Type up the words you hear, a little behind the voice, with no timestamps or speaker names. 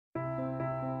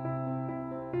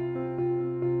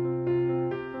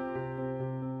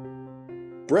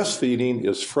Breastfeeding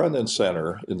is front and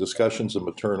center in discussions of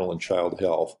maternal and child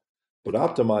health, but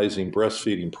optimizing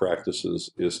breastfeeding practices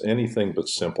is anything but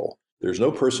simple. There's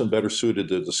no person better suited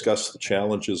to discuss the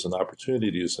challenges and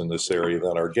opportunities in this area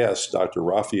than our guest, Dr.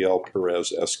 Rafael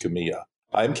Perez-Escamilla.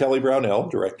 I'm Kelly Brownell,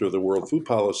 Director of the World Food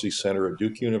Policy Center at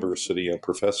Duke University and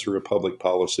Professor of Public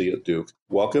Policy at Duke.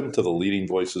 Welcome to the Leading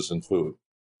Voices in Food.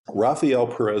 Rafael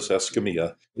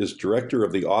Perez-Escamilla is Director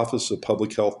of the Office of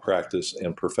Public Health Practice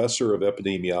and Professor of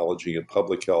Epidemiology and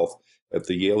Public Health at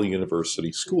the Yale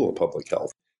University School of Public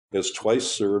Health. He has twice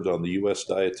served on the U.S.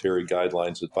 Dietary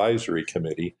Guidelines Advisory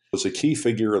Committee, was a key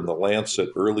figure in the Lancet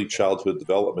Early Childhood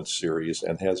Development Series,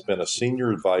 and has been a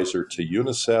senior advisor to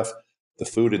UNICEF, the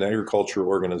Food and Agriculture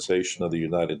Organization of the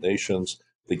United Nations,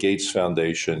 the Gates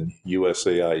Foundation,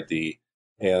 USAID,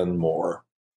 and more.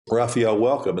 Rafael,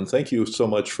 welcome, and thank you so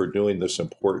much for doing this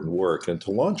important work. And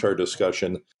to launch our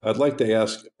discussion, I'd like to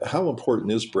ask, how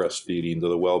important is breastfeeding to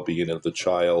the well-being of the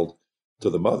child, to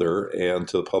the mother, and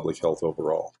to public health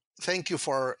overall? Thank you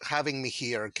for having me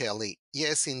here, Kelly.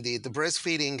 Yes, indeed, the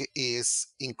breastfeeding is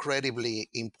incredibly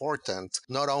important,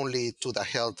 not only to the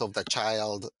health of the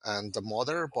child and the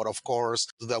mother, but of course,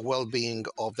 to the well-being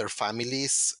of their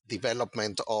families,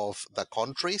 development of the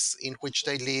countries in which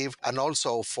they live, and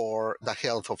also for the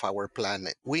health of our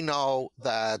planet. We know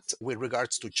that with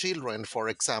regards to children, for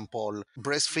example,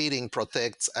 breastfeeding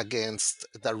protects against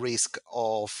the risk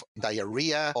of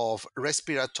diarrhea, of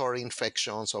respiratory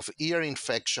infections, of ear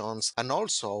infections, and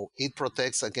also it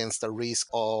protects against the risk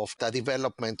of the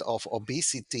development of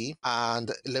obesity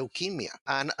and leukemia.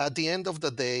 And at the end of the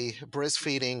day,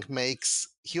 breastfeeding makes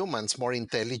humans more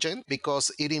intelligent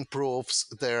because it improves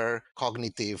their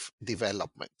cognitive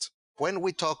development. When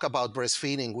we talk about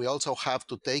breastfeeding, we also have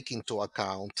to take into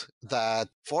account that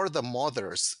for the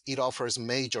mothers, it offers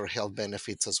major health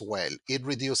benefits as well. It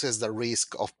reduces the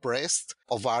risk of breast,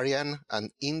 ovarian, and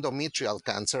endometrial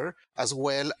cancer, as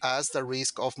well as the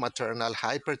risk of maternal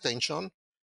hypertension,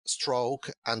 stroke,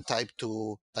 and type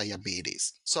 2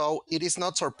 diabetes. So it is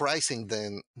not surprising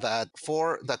then that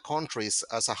for the countries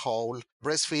as a whole,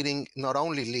 breastfeeding not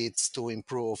only leads to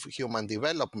improve human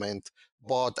development,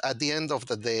 but at the end of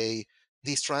the day,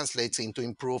 this translates into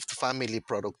improved family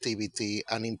productivity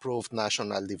and improved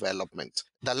national development.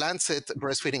 The Lancet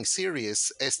Breastfeeding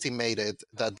Series estimated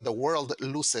that the world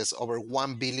loses over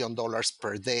 $1 billion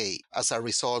per day as a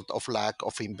result of lack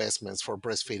of investments for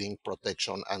breastfeeding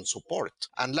protection and support.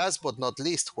 And last but not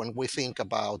least, when we think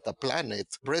about the planet,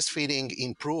 breastfeeding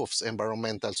improves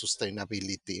environmental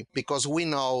sustainability because we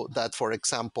know that, for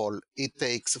example, it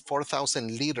takes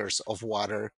 4,000 liters of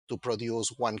water to produce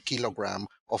 1 kilogram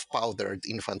of powdered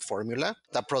infant formula.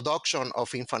 The production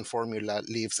of infant formula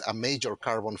leaves a major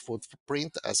carbon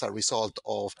footprint as a result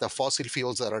of the fossil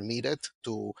fuels that are needed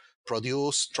to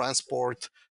produce, transport,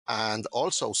 and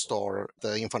also store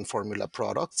the infant formula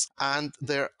products. And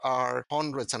there are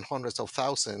hundreds and hundreds of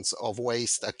thousands of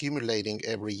waste accumulating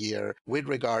every year with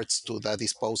regards to the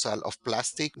disposal of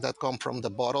plastic that come from the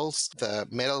bottles, the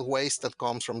metal waste that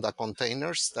comes from the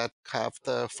containers that have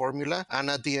the formula. And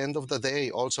at the end of the day,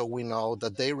 also we know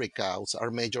that dairy cows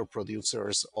are major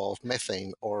producers of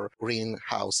methane or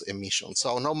greenhouse emissions.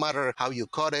 So no matter how you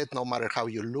cut it, no matter how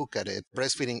you look at it,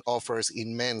 breastfeeding offers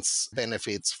immense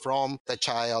benefits from the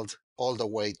child all the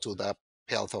way to the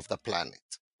health of the planet.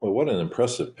 Well, what an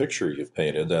impressive picture you've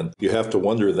painted. And you have to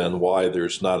wonder then why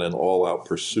there's not an all-out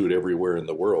pursuit everywhere in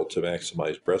the world to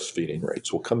maximize breastfeeding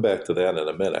rates. We'll come back to that in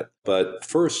a minute. But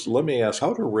first, let me ask,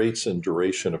 how do rates and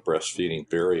duration of breastfeeding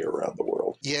vary around the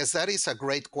world? Yes, that is a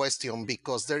great question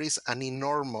because there is an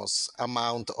enormous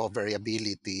amount of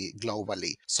variability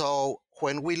globally. So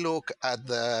when we look at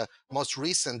the most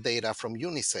recent data from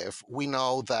UNICEF, we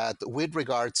know that with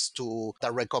regards to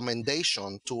the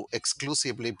recommendation to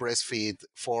exclusively breastfeed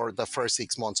for the first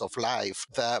 6 months of life,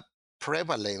 the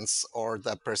prevalence or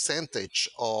the percentage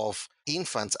of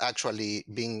infants actually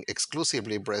being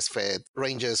exclusively breastfed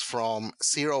ranges from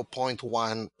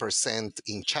 0.1%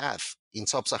 in Chad in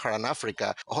sub-Saharan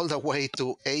Africa, all the way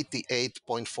to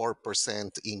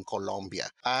 88.4% in Colombia.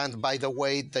 And by the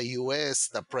way, the US,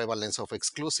 the prevalence of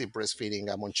exclusive breastfeeding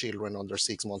among children under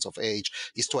 6 months of age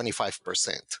is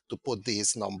 25%, to put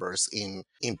these numbers in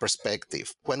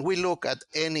perspective. When we look at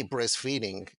any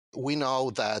breastfeeding, we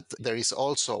know that there is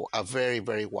also a very,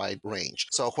 very wide range.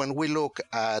 So when we look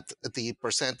at the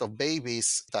percent of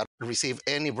babies that receive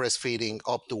any breastfeeding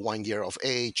up to 1 year of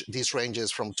age, this ranges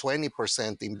from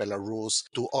 20% in Belarus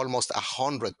to almost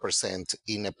 100%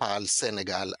 in Nepal,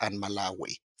 Senegal, and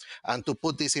Malawi. And to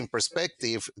put this in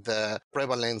perspective, the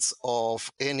prevalence of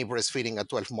any breastfeeding at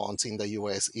 12 months in the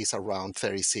US is around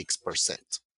 36%.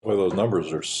 Well, those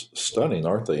numbers are stunning,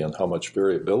 aren't they, and how much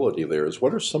variability there is.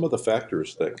 What are some of the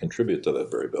factors that contribute to that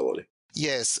variability?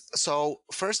 Yes. So,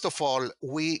 first of all,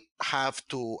 we have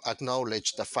to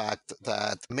acknowledge the fact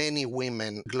that many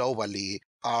women globally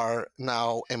are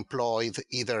now employed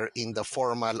either in the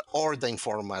formal or the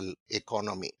informal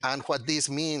economy. And what this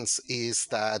means is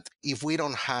that if we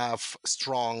don't have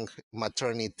strong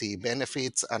maternity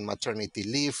benefits and maternity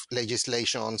leave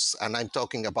legislations, and I'm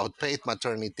talking about paid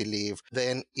maternity leave,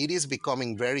 then it is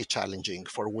becoming very challenging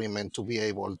for women to be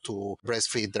able to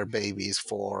breastfeed their babies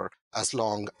for as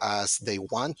long as they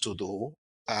want to do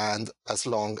and as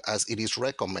long as it is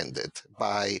recommended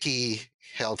by key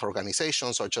health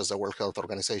organizations such as the World Health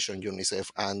Organization, UNICEF,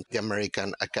 and the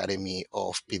American Academy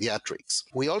of Pediatrics.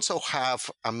 We also have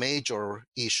a major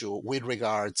issue with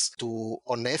regards to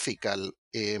unethical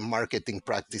marketing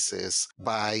practices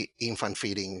by infant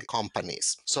feeding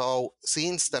companies. So,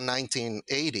 since the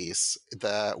 1980s,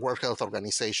 the World Health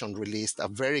Organization released a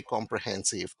very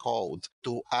comprehensive code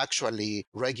to actually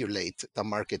regulate the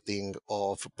marketing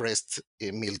of breast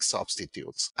milk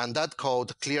substitutes. And that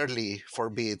code clearly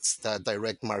forbids the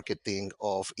direct marketing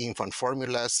of infant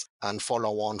formulas and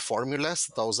follow on formulas,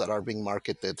 those that are being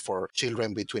marketed for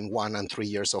children between 1 and 3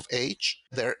 years of age.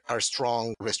 There are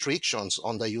strong restrictions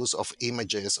on the use of images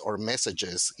or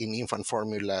messages in infant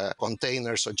formula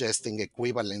containers suggesting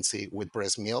equivalency with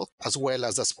breast milk, as well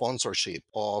as the sponsorship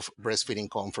of breastfeeding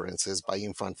conferences by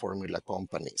infant formula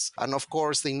companies. And of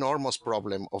course, the enormous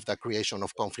problem of the creation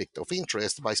of conflict of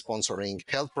interest by sponsoring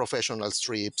health professionals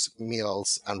trips,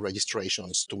 meals, and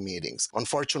registrations to meetings.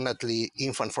 Unfortunately,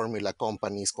 infant formula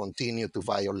companies continue to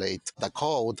violate the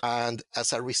code, and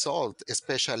as a result,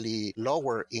 especially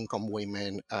lower income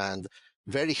women and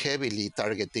very heavily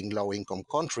targeting low income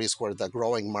countries where the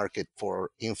growing market for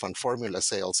infant formula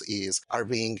sales are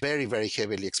being very, very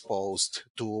heavily exposed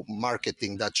to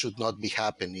marketing that should not be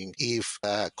happening if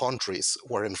countries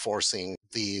were enforcing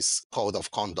this code of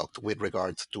conduct with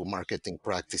regard to marketing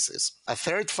practices. A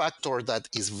third factor that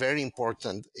is very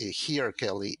important here,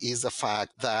 Kelly, is the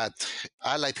fact that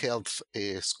allied health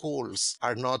schools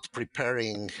are not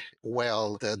preparing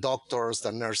well the doctors,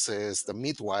 the nurses, the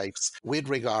midwives with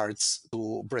regards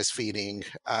to breastfeeding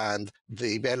and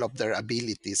develop their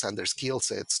abilities and their skill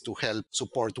sets to help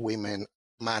support women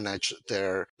manage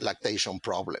their lactation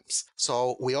problems.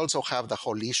 So we also have the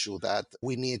whole issue that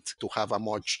we need to have a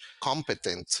much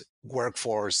competent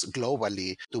workforce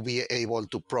globally to be able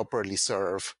to properly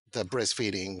serve the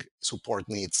breastfeeding support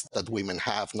needs that women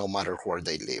have no matter where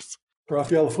they live.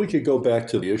 Rafael, if we could go back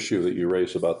to the issue that you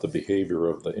raised about the behavior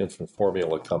of the infant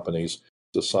formula companies,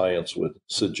 the science would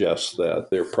suggest that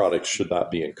their products should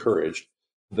not be encouraged.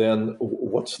 Then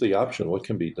what's the option? What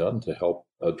can be done to help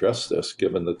address this,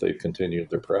 given that they've continued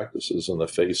their practices in the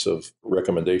face of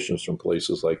recommendations from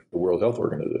places like the World Health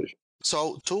Organization?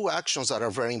 So, two actions that are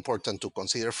very important to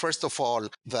consider. First of all,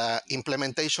 the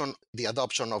implementation, the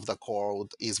adoption of the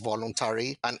code is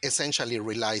voluntary and essentially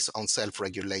relies on self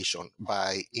regulation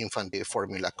by infant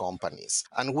formula companies.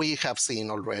 And we have seen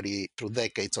already through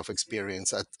decades of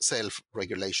experience that self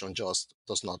regulation just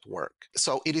does not work.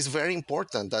 So, it is very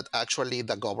important that actually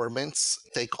the governments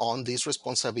take on this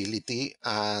responsibility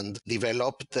and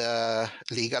develop the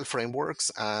legal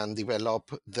frameworks and develop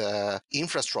the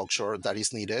infrastructure that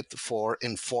is needed for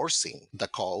enforcing the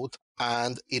code.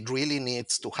 And it really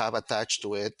needs to have attached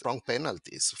to it strong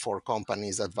penalties for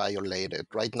companies that violate it.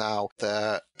 Right now,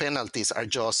 the penalties are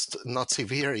just not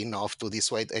severe enough to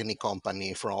dissuade any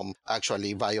company from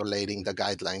actually violating the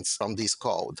guidelines from this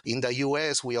code. In the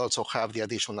US, we also have the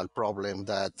additional problem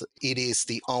that it is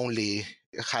the only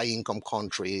high income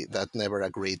country that never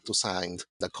agreed to sign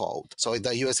the code. So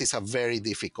the US is a very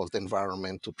difficult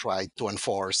environment to try to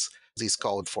enforce this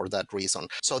code for that reason.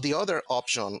 So the other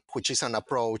option, which is an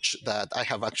approach that I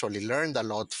have actually learned a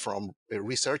lot from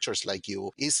researchers like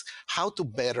you, is how to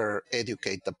better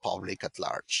educate the public at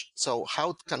large. So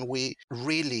how can we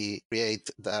really create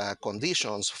the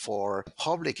conditions for the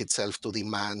public itself to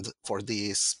demand for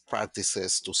these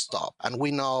practices to stop? And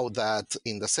we know that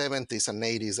in the 70s and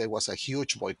 80s, there was a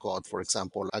huge boycott, for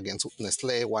example, against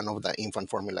Nestle, one of the infant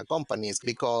formula companies,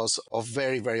 because of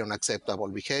very, very unacceptable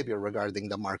behavior regarding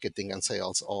the marketing and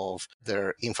sales of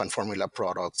their infant formula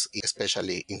products,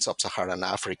 especially in sub-Saharan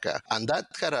Africa. And that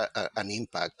had an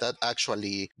impact that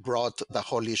actually brought the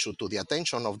whole issue to the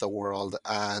attention of the world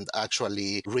and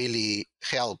actually really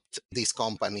helped this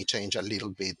company change a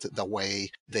little bit the way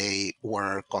they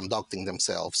were conducting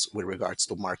themselves with regards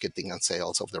to marketing and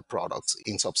sales of their products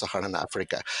in sub-Saharan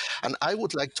Africa. And I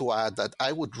would like to add that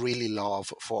I would really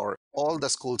love for all the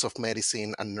schools of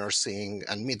medicine and nursing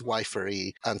and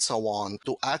midwifery and so on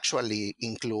to actually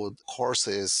include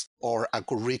courses or a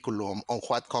curriculum on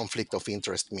what conflict of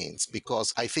interest means.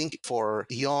 Because I think for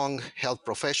young health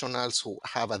professionals who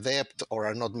have a debt or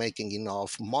are not making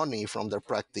enough money from their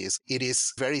practice, it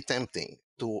is very tempting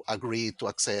to agree to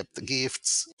accept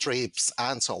gifts, trips,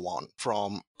 and so on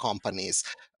from companies.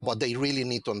 But they really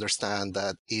need to understand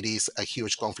that it is a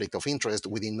huge conflict of interest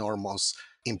with enormous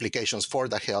implications for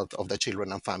the health of the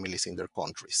children and families in their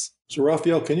countries. So,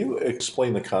 Rafael, can you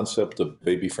explain the concept of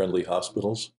baby friendly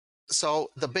hospitals? So,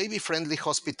 the Baby Friendly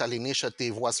Hospital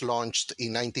Initiative was launched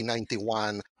in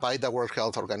 1991 by the World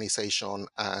Health Organization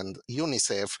and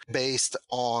UNICEF based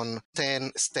on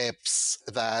 10 steps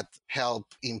that help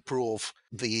improve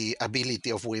the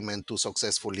ability of women to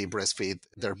successfully breastfeed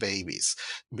their babies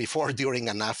before, during,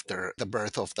 and after the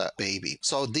birth of the baby.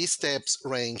 So these steps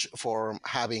range from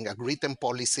having a written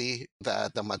policy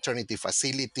that the maternity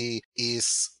facility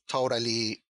is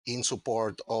totally in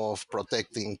support of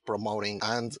protecting, promoting,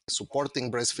 and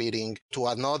supporting breastfeeding, to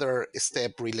another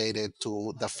step related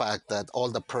to the fact that all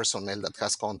the personnel that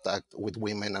has contact with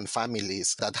women and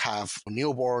families that have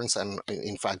newborns, and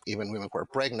in fact, even women who are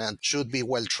pregnant, should be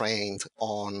well trained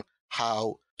on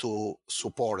how to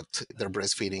support their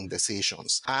breastfeeding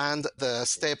decisions. And the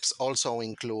steps also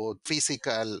include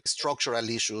physical, structural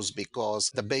issues because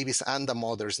the babies and the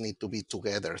mothers need to be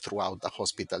together throughout the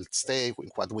hospital stay,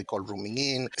 what we call rooming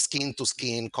in. Skin to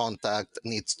skin contact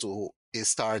needs to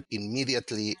start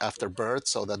immediately after birth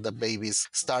so that the babies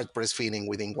start breastfeeding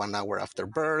within 1 hour after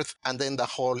birth. And then the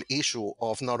whole issue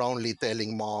of not only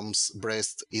telling moms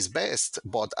breast is best,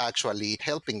 but actually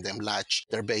helping them latch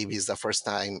their babies the first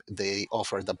time they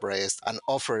offer the breast and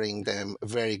offering them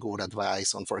very good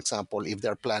advice on, for example, if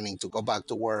they're planning to go back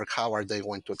to work, how are they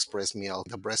going to express milk,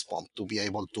 the breast pump, to be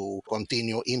able to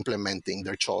continue implementing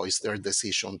their choice, their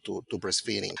decision to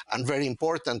breastfeeding. And very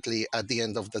importantly, at the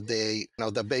end of the day,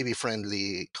 the baby friendly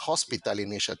hospital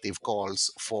initiative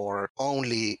calls for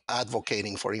only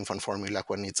advocating for infant formula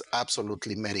when it's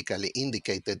absolutely medically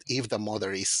indicated if the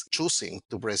mother is choosing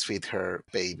to breastfeed her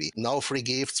baby. No free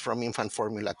gifts from infant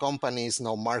formula companies,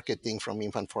 no marketing from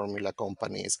infant formula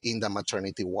companies in the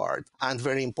maternity ward. And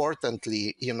very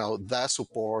importantly, the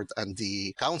support and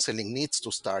the counseling needs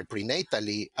to start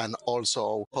prenatally, and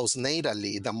also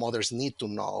postnatally. The mothers need to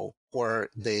know where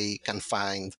they can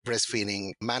find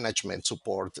breastfeeding management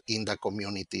support in the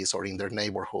communities or in their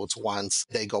neighborhoods once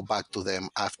they go back to them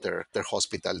after their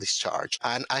hospital discharge.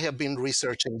 And I have been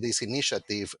researching this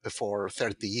initiative for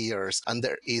 30 years, and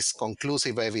there is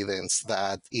conclusive evidence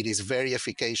that it is very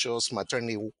efficacious.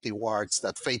 Maternity wards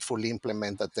that faithfully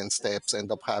implement the 10 steps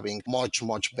end up having much,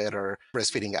 much better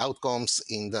breastfeeding outcomes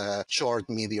in the short,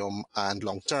 medium, and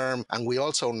long term. And we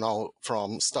also know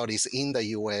from studies in the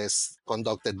US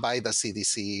conducted by the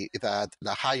CDC that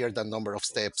the higher the number of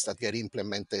steps that get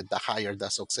implemented, the higher the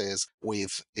success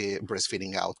with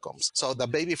breastfeeding outcomes. So the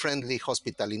Baby Friendly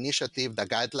Hospital Initiative, the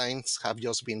guidelines have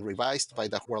just been revised by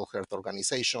the World Health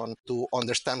Organization to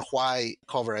understand why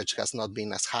coverage has not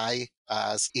been as high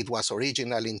as it was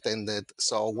originally intended.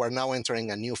 So we're now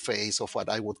entering a new phase of what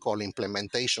I would call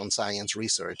implementation science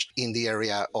research in the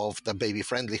area of the Baby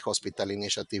Friendly Hospital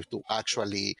Initiative to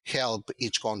actually help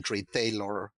each country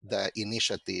tailor the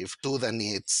initiative to the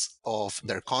needs of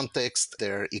their context,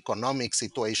 their economic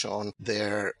situation,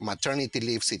 their maternity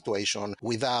leave situation,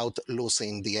 without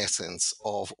losing the essence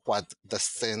of what the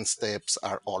 10 steps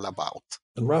are all about.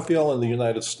 And Rafael, in the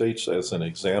United States, as an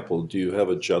example, do you have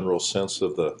a general sense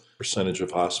of the percentage of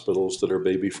hospitals that are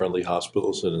baby friendly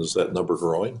hospitals, and is that number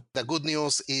growing? The good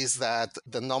news is that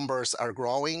the numbers are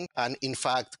growing, and in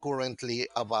fact, currently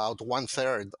about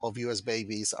 1/3 of US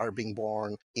babies are being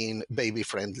born in baby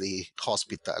friendly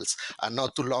hospitals. And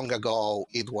not too long ago,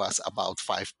 it was about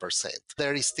 5%.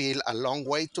 There is still a long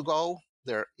way to go.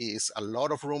 There is a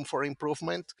lot of room for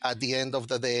improvement. At the end of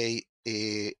the day,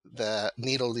 the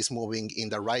needle is moving in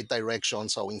the right direction.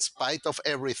 So, in spite of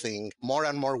everything, more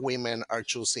and more women are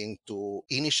choosing to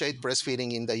initiate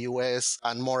breastfeeding in the US,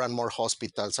 and more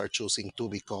hospitals are choosing to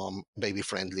become baby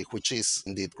friendly, which is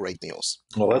indeed great news.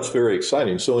 Well, that's very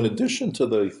exciting. So, in addition to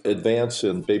the advance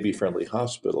in baby friendly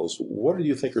hospitals, what do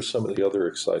you think are some of the other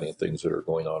exciting things that are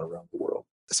going on around the world?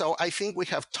 So I think we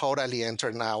have totally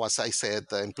entered now, as I said,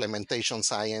 the implementation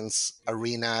science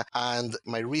arena, and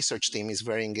my research team is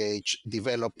very engaged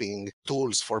developing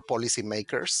tools for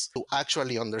policymakers to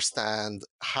actually understand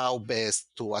how best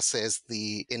to assess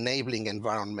the enabling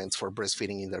environments for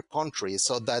breastfeeding in their countries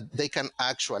so that they can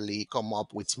actually come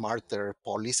up with smarter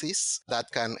policies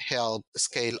that can help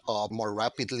scale up more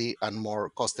rapidly and more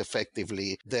cost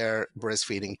effectively their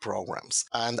breastfeeding programs.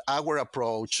 And our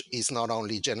approach is not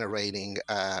only generating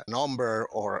a number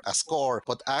or a score,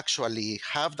 but actually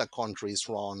have the countries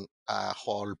run a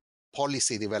whole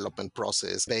policy development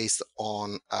process based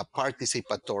on a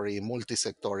participatory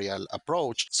multi-sectorial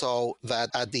approach, so that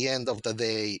at the end of the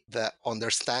day the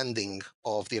understanding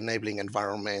of the enabling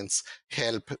environments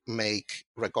help make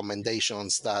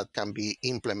recommendations that can be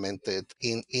implemented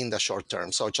in the short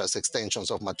term, such as extensions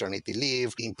of maternity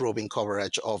leave, improving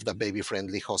coverage of the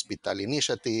baby-friendly hospital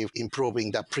initiative,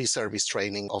 improving the pre-service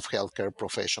training of healthcare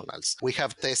professionals. We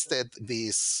have tested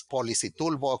this policy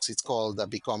toolbox. It's called the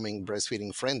Becoming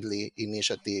Breastfeeding Friendly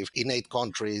initiative in 8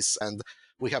 countries, and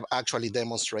we have actually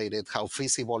demonstrated how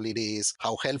feasible it is,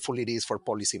 how helpful it is for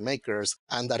policymakers,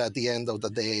 and that at the end of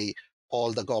the day,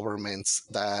 all the governments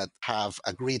that have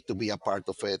agreed to be a part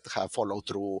of it have followed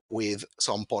through with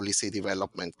some policy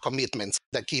development commitments.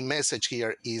 The key message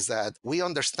here is that we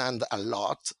understand a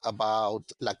lot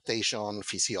about lactation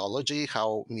physiology,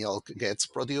 how milk gets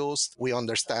produced. We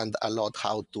understand a lot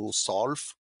how to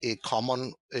solve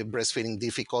common breastfeeding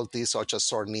difficulties such as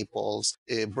sore nipples,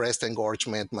 breast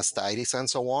engorgement, mastitis, and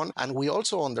so on. And we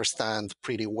also understand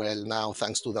pretty well now,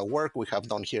 thanks to the work we have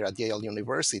done here at Yale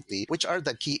University, which are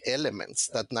the key elements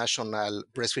that national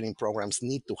breastfeeding programs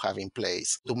need to have in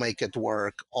place to make it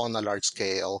work on a large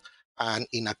scale and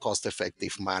in a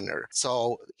cost-effective manner.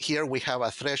 So here we have a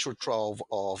treasure trove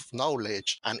of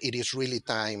knowledge, and it is really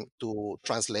time to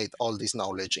translate all this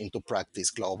knowledge into practice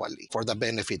globally for the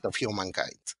benefit of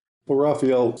humankind. Well,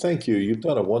 Rafael, thank you. You've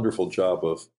done a wonderful job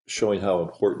of showing how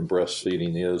important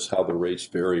breastfeeding is, how the rates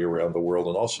vary around the world,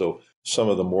 and also some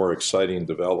of the more exciting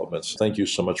developments. Thank you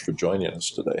so much for joining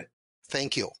us today.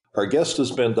 Thank you. Our guest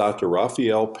has been Dr.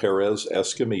 Rafael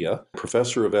Perez-Escamilla,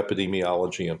 professor of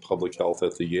epidemiology and public health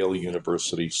at the Yale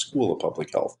University School of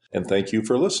Public Health. And thank you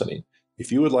for listening.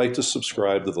 If you would like to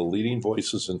subscribe to the Leading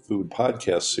Voices in Food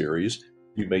podcast series,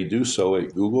 you may do so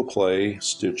at Google Play,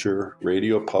 Stitcher,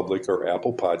 Radio Public, or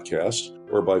Apple Podcasts,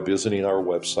 or by visiting our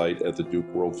website at the Duke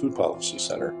World Food Policy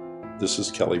Center. This is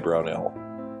Kelly Brownell.